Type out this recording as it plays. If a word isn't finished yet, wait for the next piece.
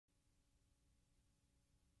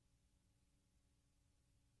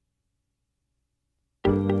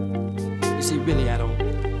You see, really, I don't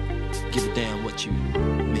give a damn what you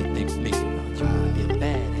make you be a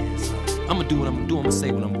badass. I'ma do what I'm gonna do. I'ma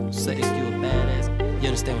say what I'm gonna say. If you're a badass, you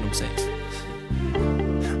understand what I'm saying?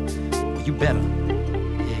 Well, you better.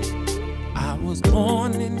 Yeah. I was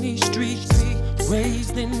born in these streets,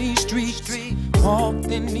 raised in these streets, walked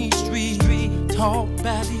in these streets, taught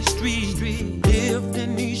by these streets, lived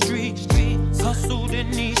in these streets, hustled in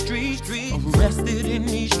these streets, arrested in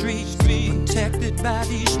these streets, protected by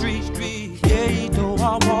these streets. Yeah, though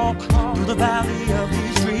I walk through the valley of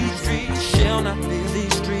these streets, I shall not fear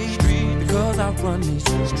these streets, because I run these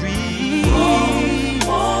streets.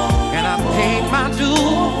 And I paid my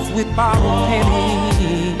dues with borrowed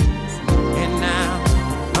pennies, and now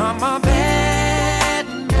I'm a bad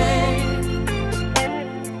man,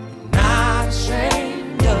 not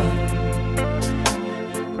ashamed of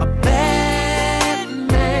a bad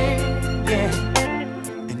man, yeah.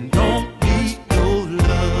 And don't need no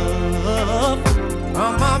love.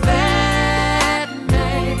 I'm a bad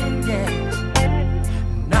man, yeah,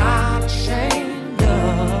 not ashamed of.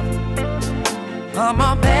 I'm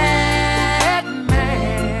a bad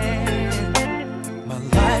man. My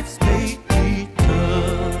life's made me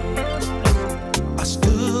tough. I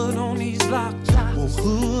stood on these blocks, wore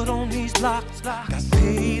hood on these blocks, got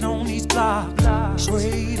paid on these blocks,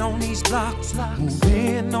 straight on these blocks, moved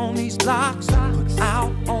in on these blocks, put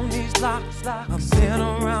out on these blocks. I've been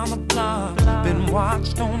around the block, been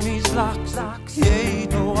watched on these blocks. Yeah,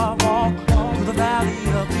 though I walk through the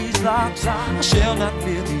valley of these blocks, I shall not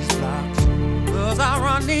fear these blocks, 'cause I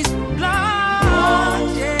run these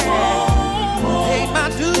blocks, yeah. Paid my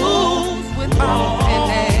dues with my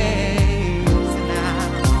pennies, and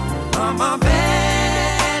now I'm a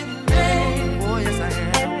bad man. Oh, yes, I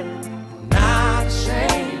am. Not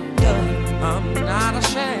ashamed of, I'm not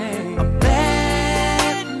ashamed. A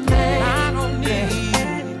bad man. I don't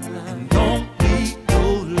need, and don't need no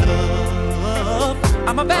love.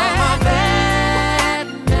 I'm a bad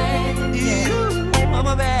man. I'm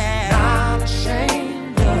a bad. Not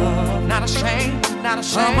ashamed of, not ashamed, not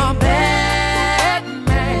ashamed. I'm a bad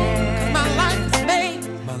man. 'Cause my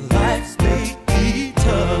life's made me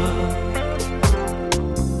tough.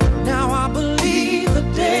 Now I believe the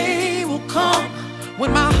day will come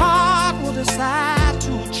when my heart will decide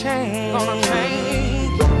to change. Gonna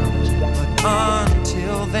change. But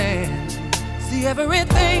until then, see,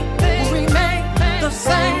 everything will remain the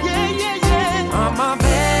same. I'm a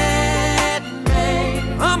bad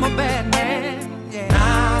man. I'm a bad man.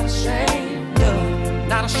 Not ashamed of,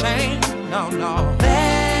 not ashamed. No, no.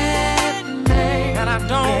 Bad man. And I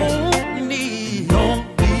don't need no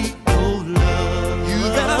love. You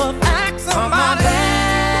better ask somebody. I'm a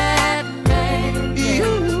bad man. You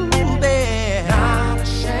bet. Not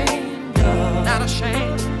ashamed of, not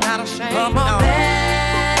ashamed, not ashamed. I'm a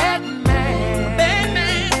bad man. A bad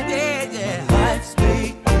man. Yeah, yeah. Life's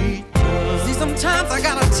made me tough. See, sometimes I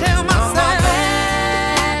gotta tell myself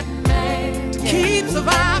to keep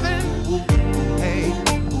surviving. Hey,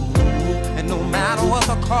 and no matter what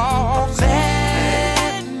the cost,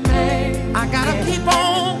 bad man, I gotta keep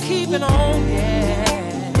on keeping on.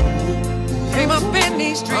 Yeah, came up in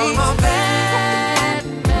these streets.